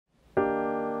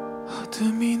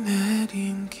어둠이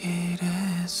내린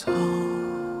길에서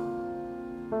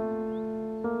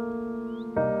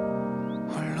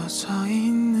홀로 서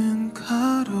있는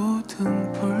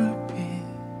가로등 불빛,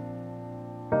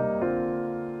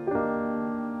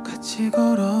 같이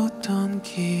걸었던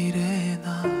길에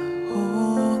나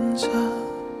혼자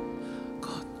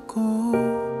걷고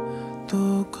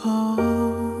또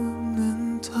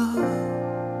걷는다.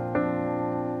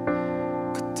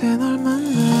 그때 널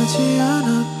만나지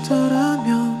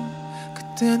않았더라면,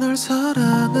 그때 널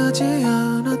사랑하지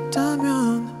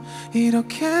않았다면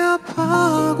이렇게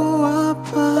아파하고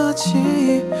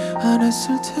아파하지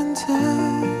않았을 텐데.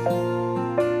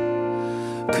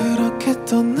 그렇게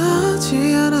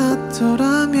떠나지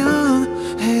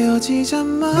않았더라면, 헤어지자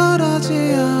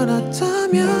말하지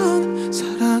않았다면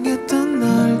사랑했던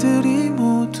날들이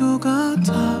모두가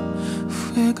다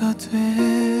후회가 돼.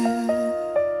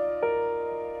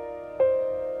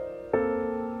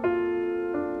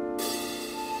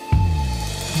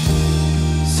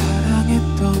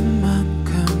 사랑했던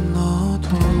만큼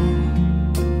너도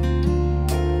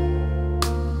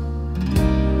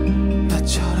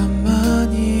나처럼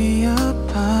많이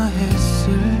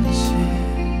아파했을지.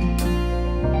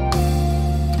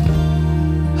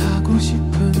 하고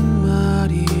싶은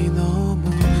말이 너무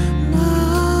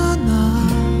많아.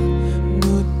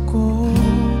 묻고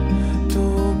또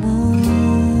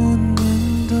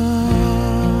묻는다.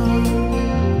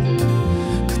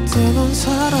 그때 넌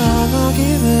사랑하긴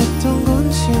했던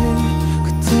건지,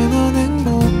 그때 넌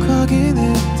행복하긴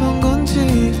했던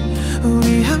건지,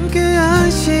 우리 함께한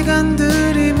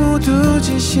시간들이 모두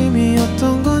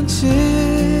진심이었던 건지.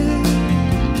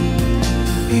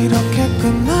 이렇게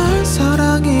끝날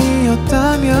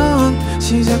사랑이었다면,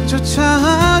 시작조차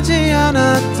하지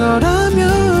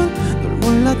않았더라면 널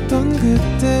몰랐던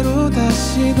그때로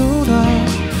다시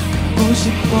돌아가고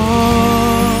싶어.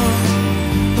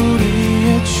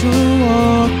 우리의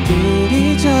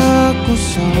추억들이 자꾸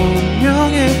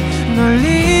선명해 널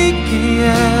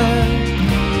잊기에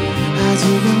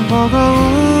아직은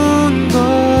버거운 것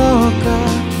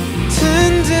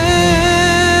같은데.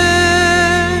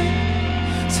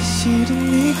 사실은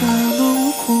네가 너무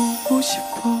보고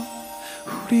싶어.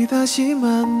 우리 다시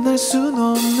만날 순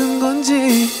없는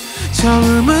건지,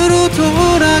 처음으로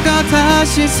돌아가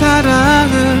다시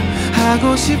사랑을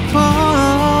하고 싶어.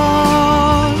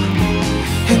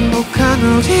 행복한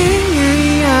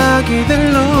우리의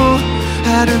이야기들로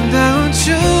아름다운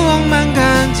추억만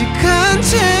간직한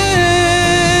채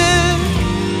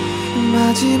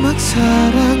마지막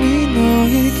사랑이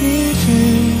너의